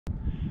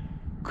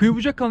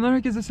KıyıBucak kanalından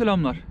herkese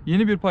selamlar.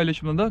 Yeni bir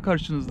paylaşımla daha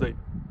karşınızdayım.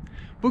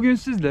 Bugün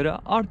sizlere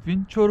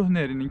Artvin Çoruh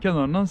Nehri'nin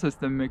kenarından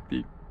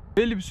seslenmekteyim.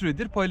 Belli bir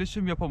süredir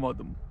paylaşım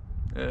yapamadım.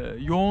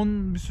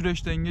 Yoğun bir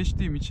süreçten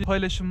geçtiğim için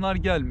paylaşımlar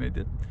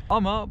gelmedi.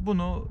 Ama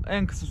bunu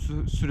en kısa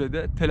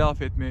sürede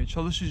telafi etmeye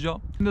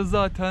çalışacağım. Şimdi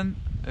zaten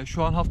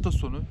şu an hafta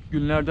sonu,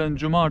 günlerden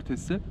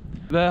cumartesi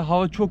ve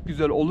hava çok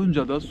güzel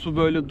olunca da, su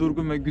böyle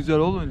durgun ve güzel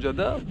olunca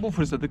da bu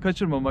fırsatı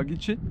kaçırmamak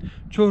için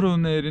Çoruh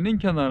Nehri'nin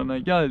kenarına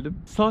geldim.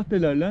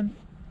 Sahtelerle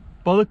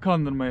balık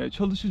kandırmaya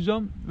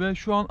çalışacağım ve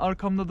şu an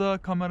arkamda da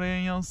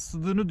kameraya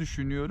yansıdığını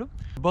düşünüyorum.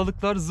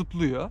 Balıklar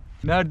zıplıyor.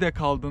 Nerede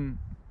kaldın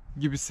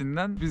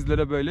gibisinden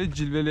bizlere böyle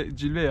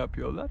cilve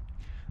yapıyorlar.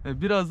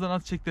 Birazdan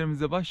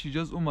at-çeklerimize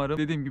başlayacağız. Umarım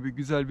dediğim gibi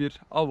güzel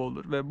bir av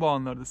olur ve bu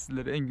anlarda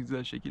sizlere en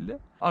güzel şekilde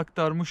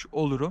aktarmış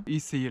olurum. İyi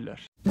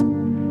seyirler.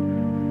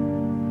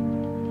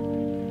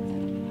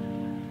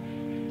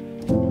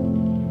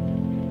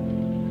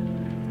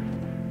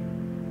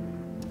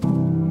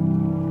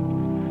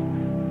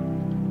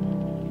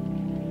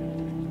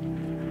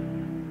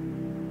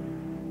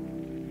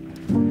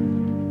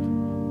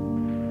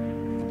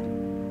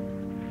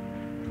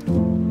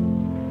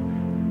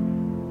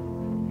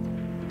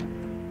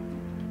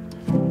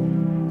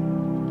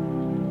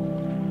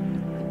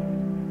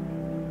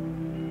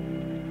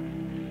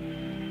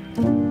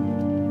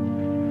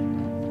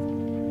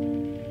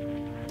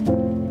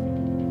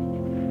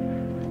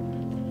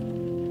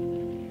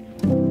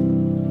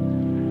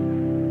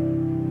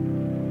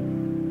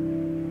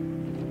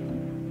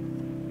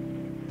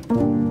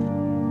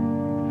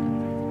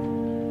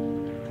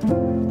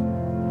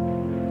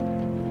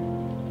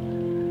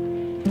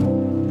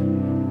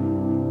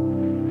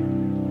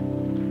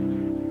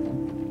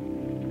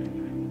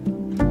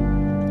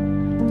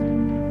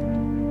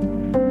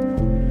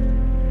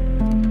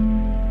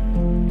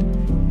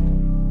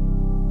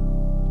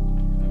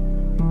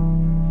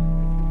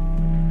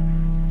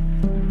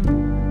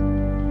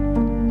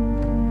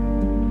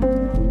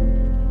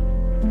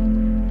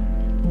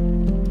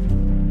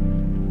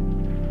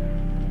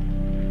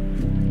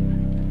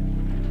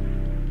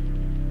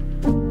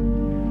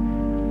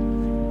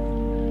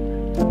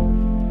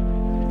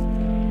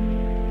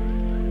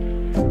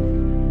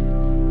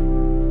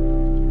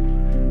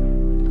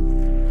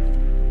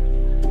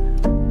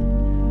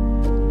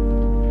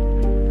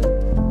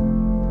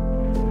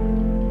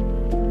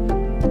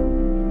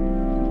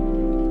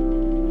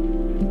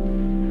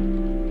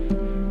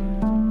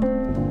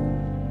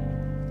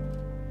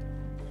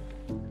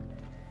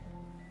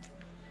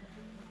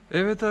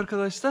 Evet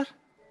arkadaşlar,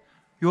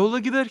 yolda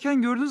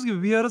giderken gördüğünüz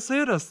gibi bir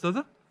yarasaya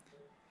rastladım.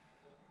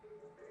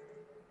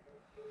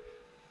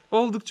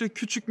 Oldukça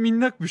küçük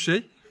minnak bir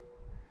şey.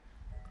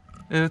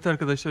 Evet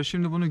arkadaşlar,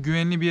 şimdi bunu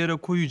güvenli bir yere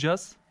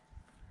koyacağız.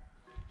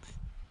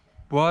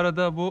 Bu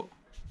arada bu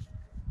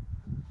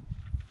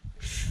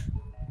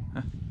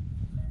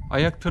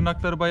ayak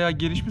tırnakları bayağı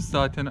gelişmiş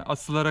zaten,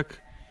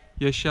 asılarak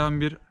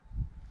yaşayan bir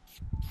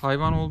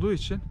hayvan olduğu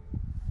için.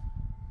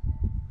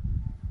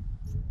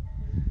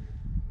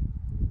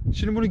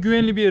 Şimdi bunu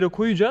güvenli bir yere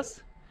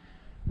koyacağız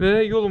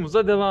ve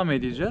yolumuza devam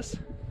edeceğiz.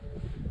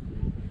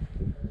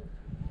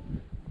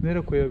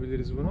 Nereye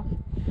koyabiliriz bunu?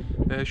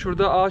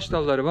 Şurada ağaç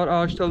dalları var.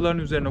 Ağaç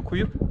dallarının üzerine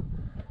koyup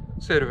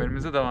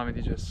serüvenimize devam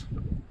edeceğiz.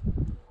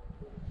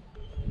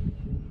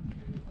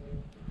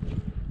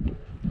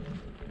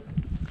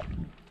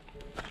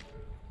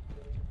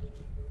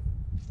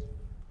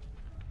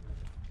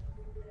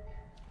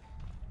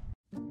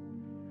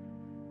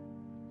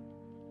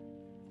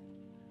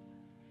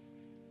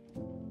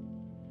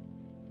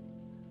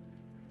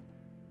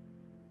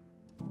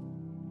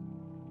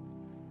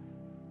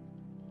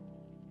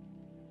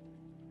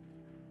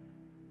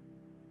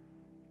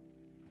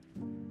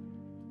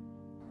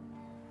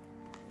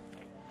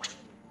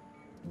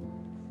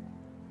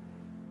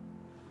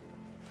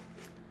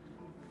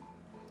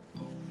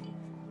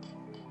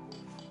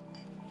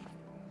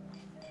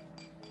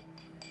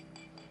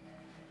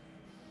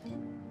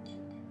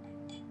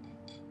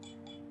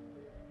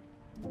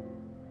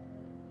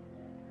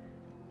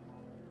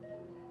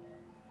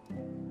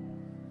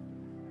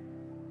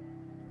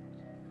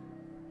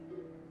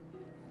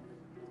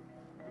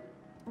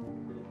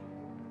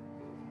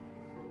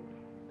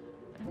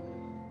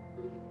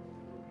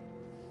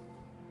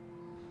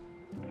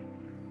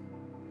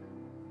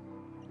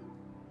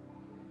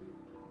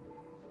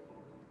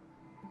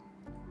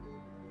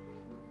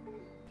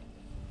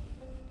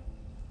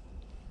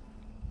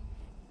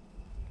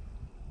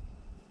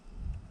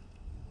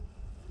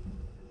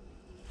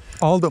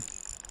 Aldım.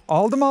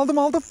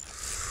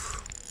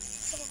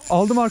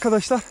 Aldım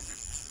arkadaşlar.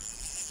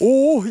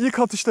 Oo, ilk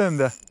atışta hem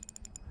de.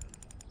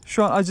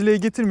 Şu an aceleye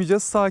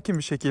getirmeyeceğiz. Sakin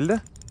bir şekilde.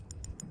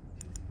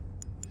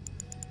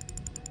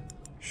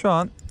 Şu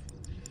an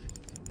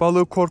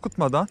balığı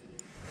korkutmadan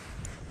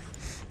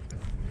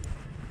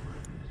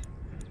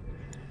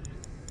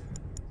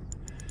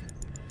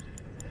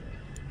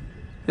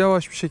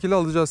yavaş bir şekilde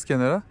alacağız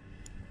kenara.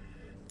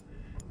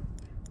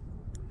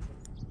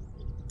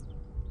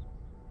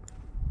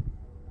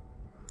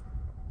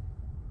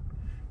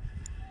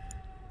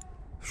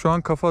 Şu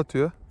an kafa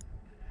atıyor.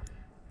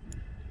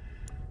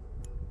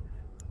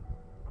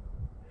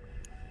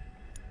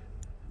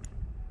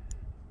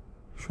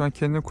 Şu an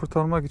kendini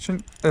kurtarmak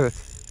için evet.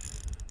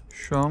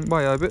 Şu an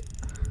bayağı bir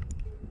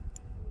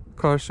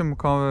karşı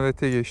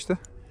mukavemete geçti.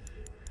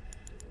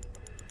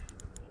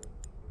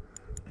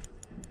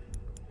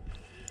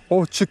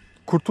 Oh, çık,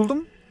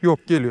 kurtuldum.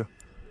 Yok, geliyor.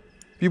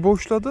 Bir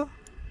boşladı.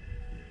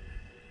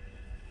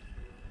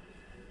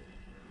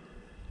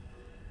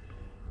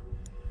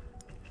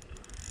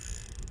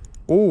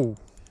 Oo.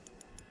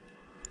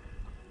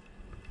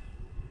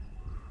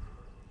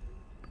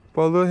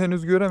 Balığı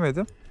henüz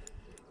göremedim.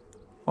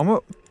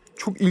 Ama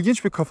çok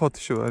ilginç bir kafa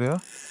atışı var ya.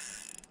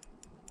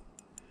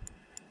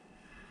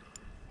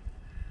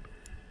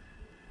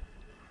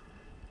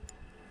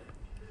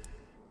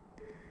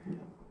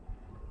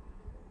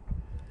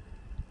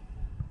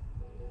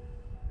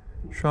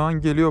 Şu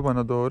an geliyor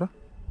bana doğru.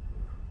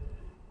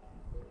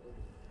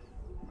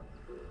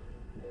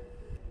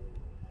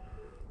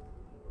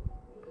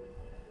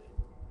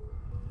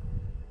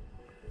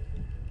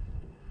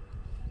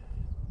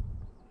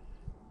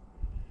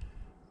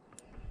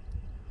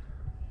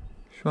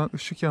 Şu an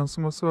ışık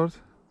yansıması var.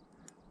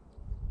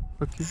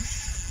 Bakayım.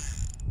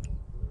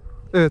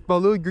 Evet,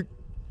 balığı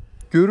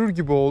görür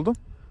gibi oldum.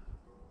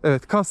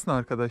 Evet, kasna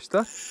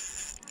arkadaşlar.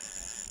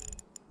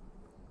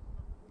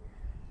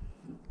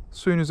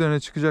 Suyun üzerine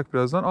çıkacak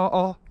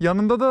birazdan.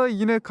 Yanında da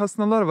yine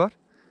kasnalar var.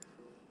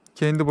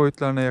 Kendi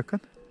boyutlarına yakın.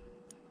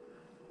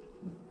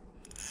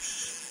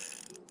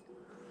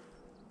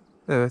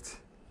 Evet.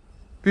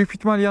 Büyük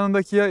ihtimal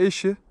yanındaki ya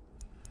eşi.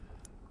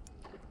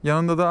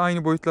 Yanında da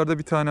aynı boyutlarda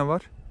bir tane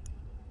var.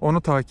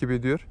 Onu takip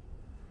ediyor.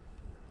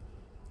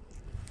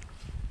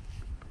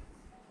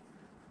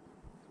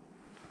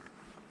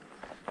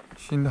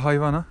 Şimdi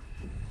hayvana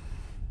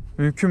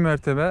mümkün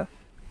mertebe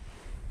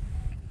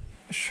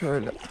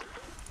şöyle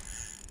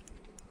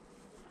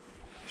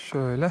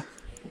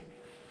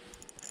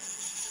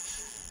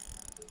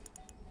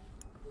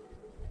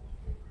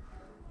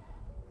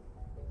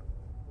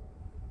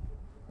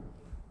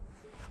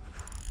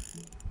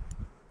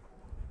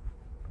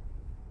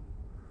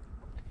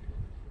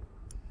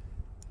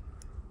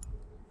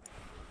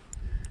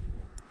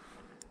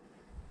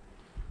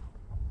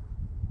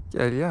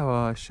gel,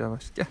 yavaş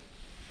yavaş gel.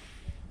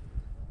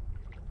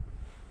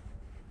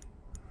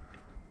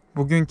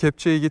 Bugün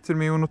kepçeyi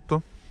getirmeyi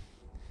unuttum.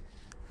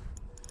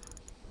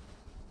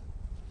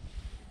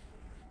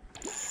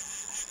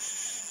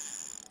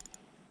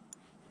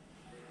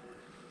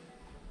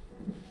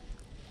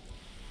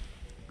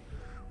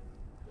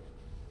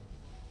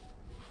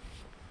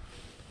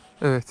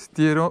 Evet,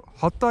 diğeri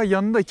hatta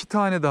yanında 2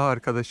 tane daha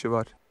arkadaşı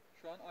var.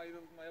 Şu an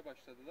ayrılmaya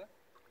başladılar.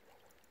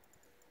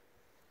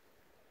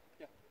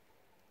 Gel.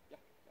 Gel.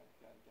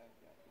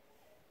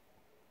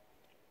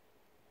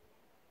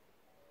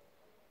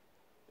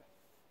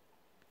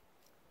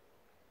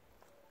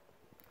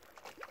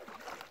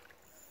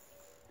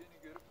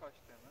 Beni görüp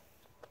kaçtı hemen.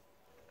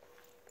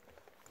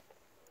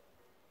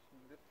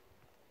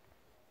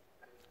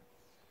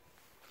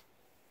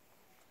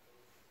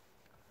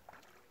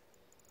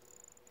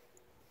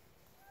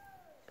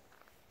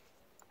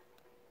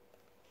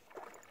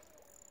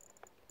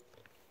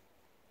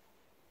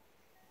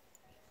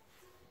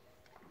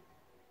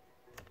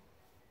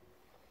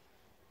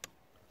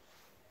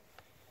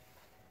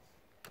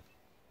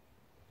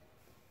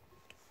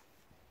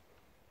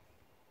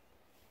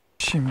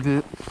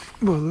 Şimdi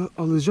balığı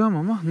alacağım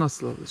ama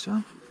nasıl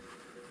alacağım?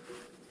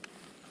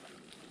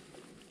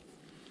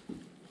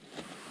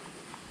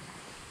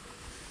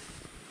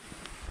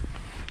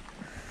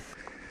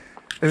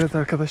 Evet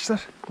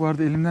arkadaşlar, bu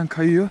arada elimden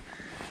kayıyor.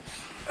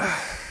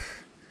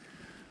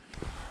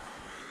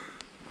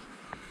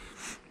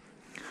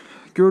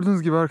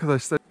 Gördüğünüz gibi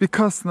arkadaşlar, bir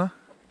kasna.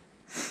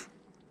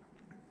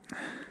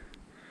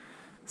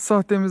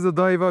 Sahtemizde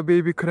Daiwa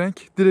Baby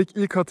Crank. Direkt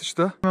ilk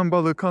atışta hemen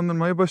balığı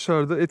kandırmayı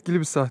başardı. Etkili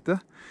bir sahte.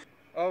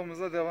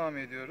 Avımıza devam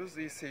ediyoruz.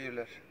 İyi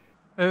seyirler.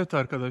 Evet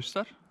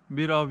arkadaşlar,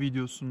 bir av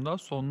videosunda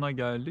sonuna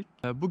geldik.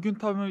 Bugün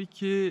tabii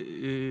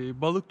ki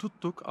balık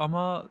tuttuk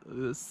ama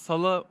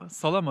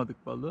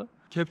salamadık balığı.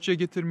 Kepçe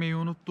getirmeyi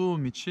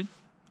unuttuğum için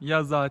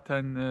ya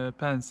zaten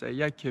pense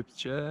ya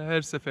kepçe,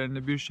 her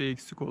seferinde bir şey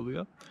eksik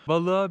oluyor.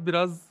 Balığa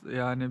biraz,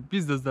 yani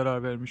biz de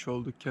zarar vermiş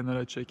olduk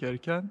kenara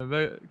çekerken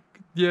ve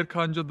diğer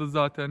kanca da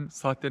zaten,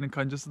 sahtenin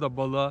kancası da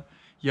balığı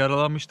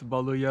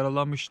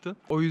yaralamıştı.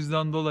 O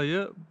yüzden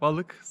dolayı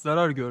balık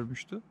zarar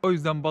görmüştü. O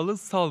yüzden balığı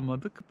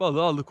salmadık,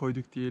 balığı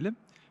alıkoyduk diyelim.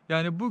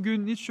 Yani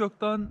bugün hiç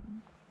yoktan,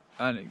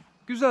 yani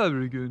güzel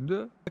bir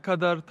gündü. Ne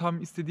kadar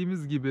tam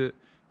istediğimiz gibi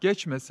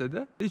geçmese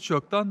de hiç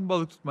yoktan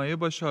balık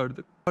tutmayı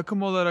başardık.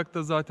 Takım olarak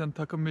da zaten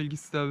takım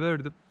bilgisi de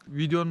verdim.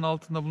 Videonun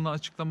altında bulunan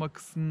açıklama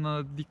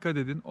kısmına dikkat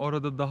edin.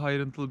 Orada daha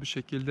ayrıntılı bir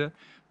şekilde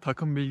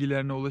takım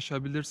bilgilerine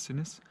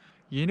ulaşabilirsiniz.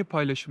 Yeni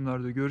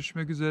paylaşımlarda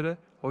görüşmek üzere.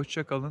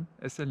 Hoşça kalın,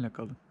 esenle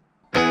kalın.